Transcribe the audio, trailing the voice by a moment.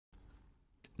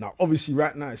Now, obviously,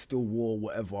 right now it's still war,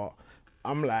 whatever.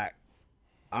 I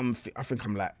think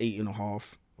I'm like 8.5 or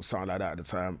something like that at the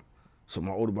time. So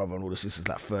my older brother and older sister's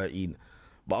like 13.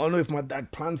 But I don't know if my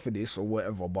dad planned for this or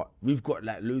whatever, but we've got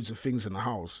like loads of things in the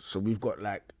house. So we've got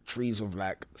like trees of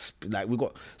like we've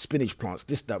got spinach plants,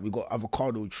 this, that. We've got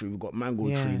avocado tree, we've got mango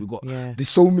tree, we've got, there's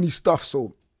so many stuff.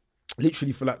 So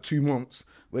literally for like 2 months,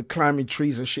 we're climbing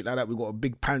trees and shit like that. We've got a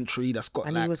big pantry that's got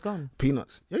he was gone?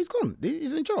 Peanuts. Yeah, he's gone.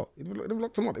 He's in jail. They've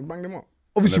locked him up. They've banged him up.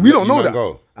 Obviously, we don't know that.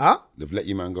 Go. Huh? They've let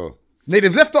you man go. No,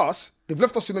 they've left us. They've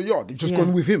left us in the yard. They've just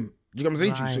gone with him. You get what I'm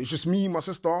saying? Right. So it's just me, my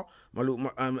sister,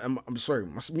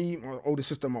 me, my older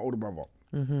sister, and my older brother.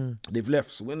 They've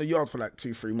left. So we're in the yard for like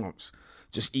 2-3 months,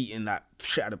 just eating that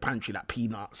shit out of the pantry, like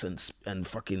peanuts and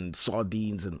fucking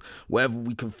sardines and whatever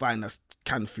we can find that's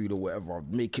canned food or whatever.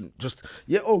 Making just,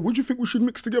 what do you think we should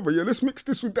mix together? Yeah, let's mix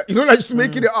this with that. You know, like just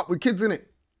making it up with kids in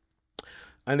it.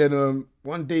 And then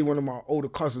one day, one of my older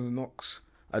cousins knocks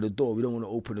at the door. We don't want to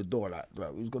open the door. Like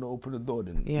who's going to open the door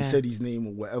then? He said his name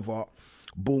or whatever.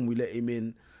 Boom, we let him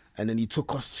in. And then he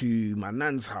took us to my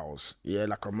nan's house. Yeah,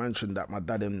 like I mentioned that my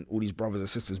dad and all these brothers and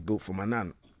sisters built for my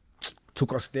nan.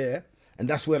 Took us there. And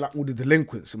that's where like all the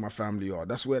delinquents in my family are.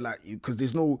 That's where like, because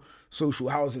there's no social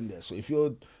housing there. So if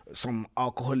you're some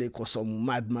alcoholic or some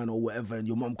madman or whatever and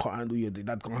your mum can't handle you, your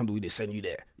dad can't handle you, they send you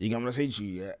there. You get what I'm saying to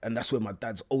you, yeah? And that's where my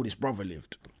dad's oldest brother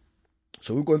lived.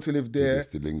 So we're going to live there.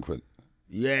 Biggest delinquent.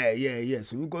 Yeah.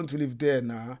 So we're going to live there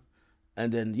now.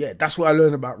 And then, that's where I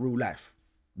learned about real life.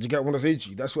 Do you get what I'm saying to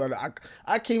you? That's where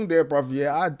I came there, bruv,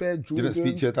 I had bare Jordans. Didn't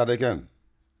speak to your dad again?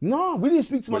 No, we didn't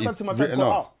speak to my dad till my dad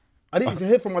got out. I didn't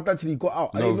hear from my dad till he got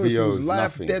out. I didn't know if he was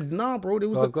live, dead. Nah, bro, there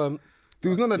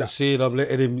was none of that. See, I'm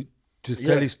letting him just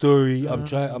tell his story. I'm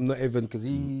not even, because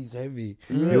he's heavy.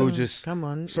 He'll just, come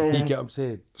on. So, you get what I'm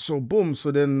saying? So boom,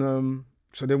 so then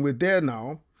we're there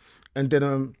now. And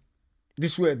then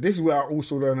this is where I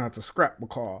also learned how to scrap,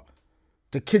 because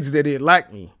the kids there didn't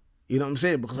like me. You know what I'm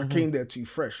saying? Because I came there too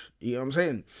fresh. You know what I'm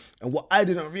saying? And what I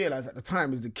didn't realize at the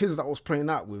time is the kids that I was playing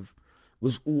out with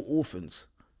was all orphans.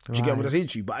 Do you get what I'm saying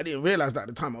to you? But I didn't realize that at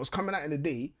the time. I was coming out in the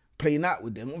day, playing out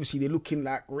with them. Obviously, they're looking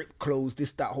like ripped clothes,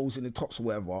 this, that, holes in the tops or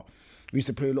whatever. We used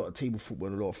to play a lot of table football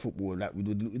and a lot of football. Like we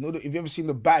did, have you ever seen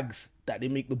the bags that they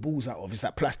make the balls out of? It's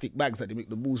like plastic bags that they make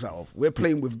the balls out of. We're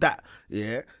playing with that,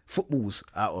 footballs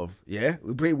out of,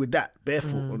 We're playing with that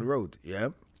barefoot on the road,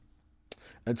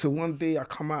 Until one day I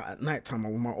come out at night time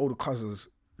with my older cousins,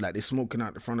 like they're smoking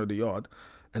out the front of the yard,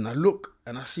 and I look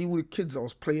and I see all the kids I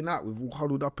was playing out with all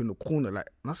huddled up in the corner, like,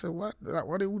 and I said, what? Like,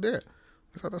 why are they all there?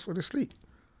 I said, that's where they sleep.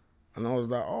 And I was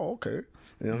like, oh, okay.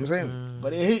 You know what I'm saying?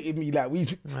 But they hated me, like, you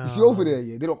see over there,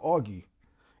 they don't argue.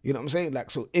 You know what I'm saying? Like,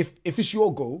 so if it's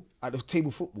your goal at the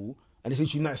table football, and they say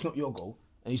to you, no, it's not your goal,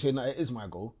 and you say, no, it is my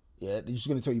goal, they're just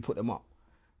going to tell you put them up.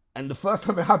 And the first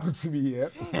time it happened to me,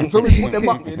 they told me put them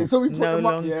up, They told me put them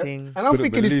up, And I'm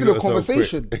thinking it's still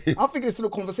a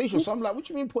conversation. So I'm like, what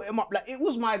do you mean put him up? Like, it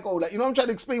was my goal. Like, you know, I'm trying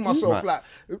to explain myself. Like,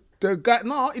 the guy, he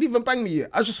didn't even bang me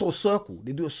yet. I just saw a circle.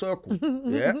 They do a circle.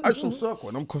 I just saw a circle.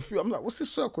 And I'm confused. I'm like, what's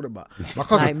this circle about? My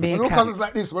cousin, my little cousin's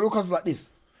like this.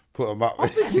 Put them up. I'm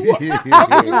thinking, what?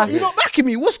 You're not backing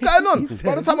me. What's going on?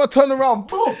 By the time I turned around,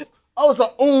 boom, I was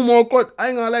like, oh my God, I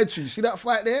ain't gonna lie to you. See that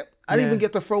fight there? I didn't even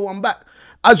get to throw one back.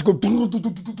 I just go, boom,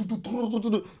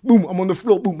 I'm on the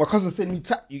floor, boom. My cousin said me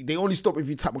tap. They only stop if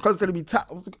you tap. My cousin said me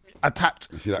tap. I tapped.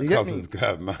 You see that cousin's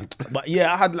good, man. But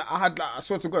I had I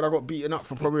swear to God, I got beaten up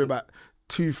for probably about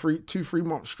 2-3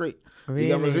 months straight. Really? You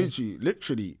know what I'm saying to you?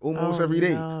 Literally, almost every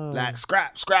day. No. Like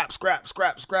scrap.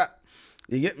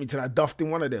 You get me till I duffed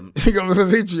in one of them. You know what I'm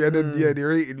saying to you? And then, they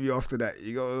rated me after that.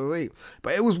 You know what I'm saying?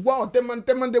 But it was wild. Them man,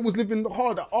 they was living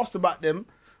hard. I asked about them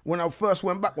when I first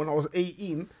went back when I was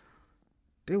 18.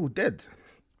 They were dead.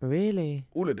 Really?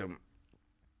 All of them,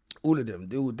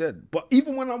 they were dead. But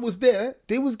even when I was there,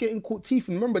 they was getting caught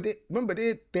teething. Remember,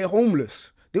 they're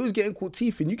homeless. They was getting caught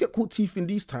teething. You get caught teething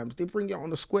these times, they bring you out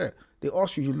on the square. They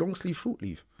ask you your long sleeve, short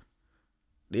sleeve.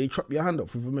 They chop your hand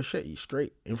off with a machete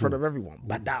straight in front of everyone.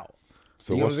 Badow.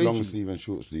 So what's long sleeve and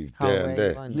short sleeve? There and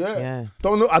there. Yeah.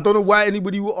 I don't know why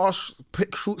anybody would ask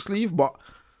pick short sleeve, but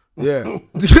yeah,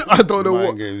 I don't know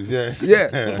what. Games,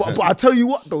 but I tell you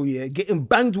what though, getting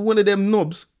banged with one of them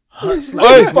knobs hurts like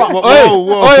Oi!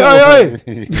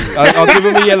 I'll give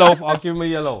him a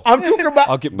yellow. I'm talking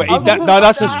about.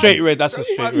 That's a straight red. That's a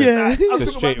straight red. It's a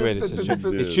straight red.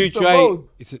 It's too dry.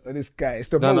 And this guy, it's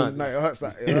the bone. No, it hurts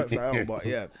like hell, but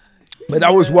yeah. But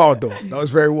that was wild though. That was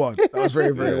very wild. That was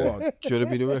very, very wild. Should have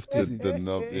been the ref. The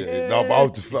knob. No, but I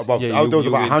would just, there was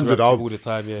about 100. I would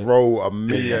throw a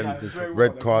million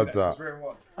red cards out.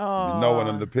 No one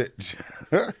on the pitch.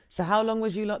 So how long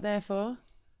was you lot there for?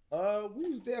 We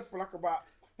was there for like about,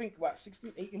 I think about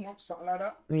 16, 18 months, something like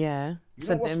that. Yeah.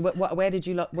 So then, where did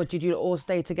you did you all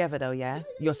stay together though? Yeah.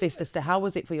 Your sister. How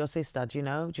was it for your sister? Do you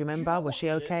know? Do you remember? Was she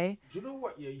okay? Do you know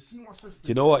what? Yeah, you see my sister. Do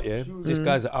you know what? Yeah, this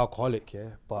guy's an alcoholic. Yeah,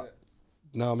 but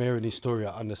now I'm hearing his story.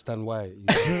 I understand why.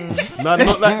 No,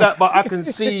 not like that, but I can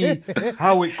see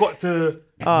how it got to.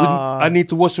 I need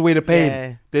to wash away the pain.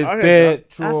 Yeah. There's bare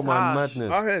trauma and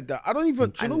madness. I heard that. I don't even.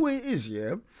 Do you know where it is?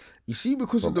 Yeah. You see,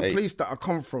 because of the place that I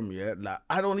come from, yeah, like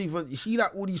I don't even. You see,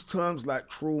 like all these terms like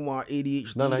trauma,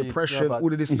 ADHD, depression,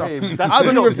 all of this stuff. I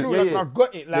don't even feel like I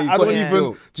got it. Like I don't even.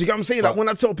 Do you get what I'm saying? Like when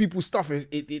I tell people stuff,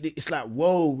 it's like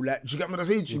whoa. Like do you get what I'm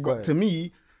saying to you? But to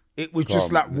me, it was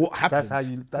just like what happened. That's how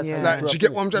you. Like do you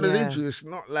get what I'm trying to say to you? It's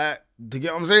not like. Do you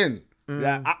get what I'm saying?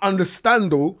 Like I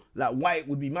understand though, like why it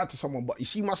would be mad to someone. But you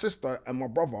see, my sister and my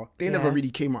brother, they never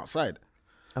really came outside.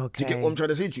 Okay. Do you get what I'm trying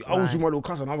to say to you? I was with my little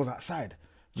cousin. I was outside.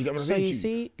 Do you get what I'm saying to you?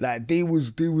 See? Like they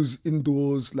was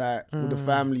indoors, like with the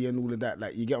family and all of that.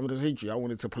 Like you get what I'm saying to you? I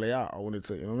wanted to play out. I wanted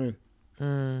to, you know what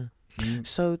I mean?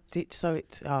 So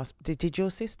did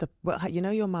your sister? Well, you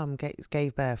know your mum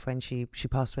gave birth when she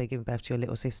passed away, giving birth to your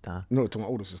little sister. No, to my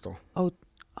older sister. Oh.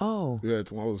 Yeah,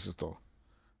 to my older sister.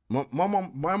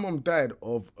 My mum died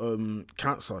of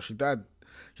cancer. She died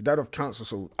of cancer.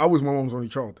 So I was my mum's only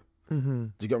child. Do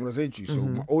you get what I'm saying to you? So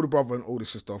my older brother and older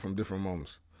sister are from different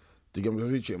mums. Do you get what I'm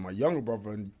saying to you? My younger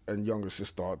brother and younger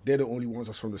sister, they're the only ones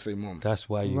that's from the same mum. That's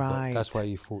why you. That's why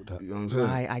you thought that. You know what I'm saying?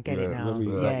 Right, I get it now.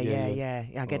 Yeah.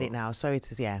 I get it now. So it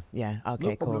is. Yeah.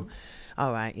 Okay, cool.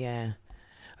 All right, yeah.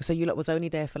 So you lot was only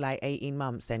there for like 18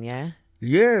 months then, yeah?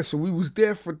 Yeah, so we was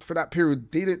there for that period.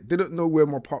 They didn't know where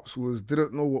my pops was,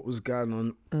 didn't know what was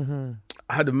going on.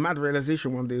 I had a mad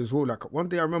realization one day as well. Like one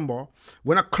day I remember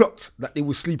when I clocked that they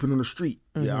were sleeping on the street.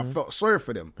 Yeah, I felt sorry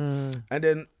for them. And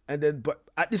then, but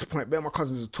at this point, my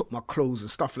cousins took my clothes and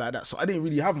stuff like that. So I didn't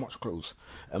really have much clothes.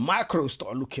 And my clothes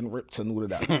started looking ripped and all of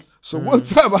that. So one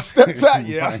time I stepped out,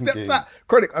 out.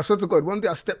 Chronic, I swear to God, one day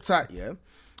I stepped out,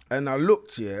 and I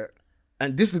looked,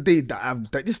 and this is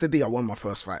the day I won my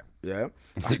first fight, yeah.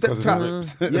 I stepped out,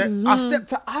 I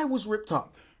stepped out, I was ripped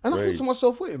up. And I thought to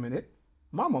myself, wait a minute,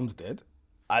 my mum's dead.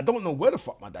 I don't know where the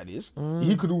fuck my dad is.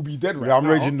 He could all be dead right now. I'm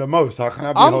raging the most. How can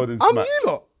I be holding smacks? I'm you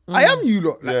lot. I am you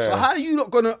lot. Like, so how are you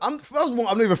lot gonna... First of all,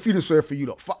 I'm not even feeling sorry for you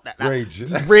lot. Fuck that. Like,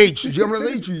 Rage. Do you know what I'm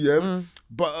saying to you, yeah?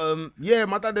 But,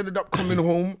 my dad ended up coming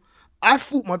home. I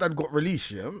thought my dad got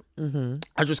released, yeah?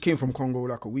 I just came from Congo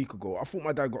like a week ago. I thought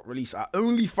my dad got released. I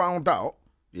only found out,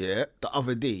 the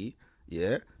other day,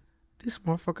 this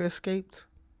motherfucker escaped.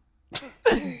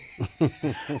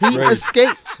 He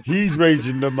escaped. He's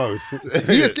raging the most.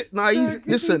 He escaped. Nah, he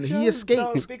escaped.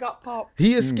 No, big up, Pop.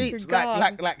 He escaped.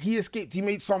 Like he escaped. He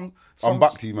made some I'm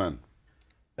back to you, man.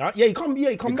 Yeah, he come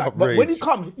back. But when he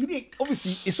come, he didn't.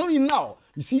 Obviously, it's only now.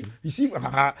 You see,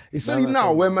 it's only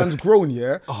now where man's grown.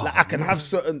 Yeah, like I can have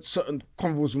certain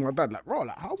convos with my dad. Like, bro,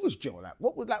 like how was Joe? Like,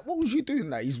 what was you doing?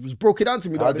 Like, he's broke it down to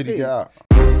me the How other did day. he get out?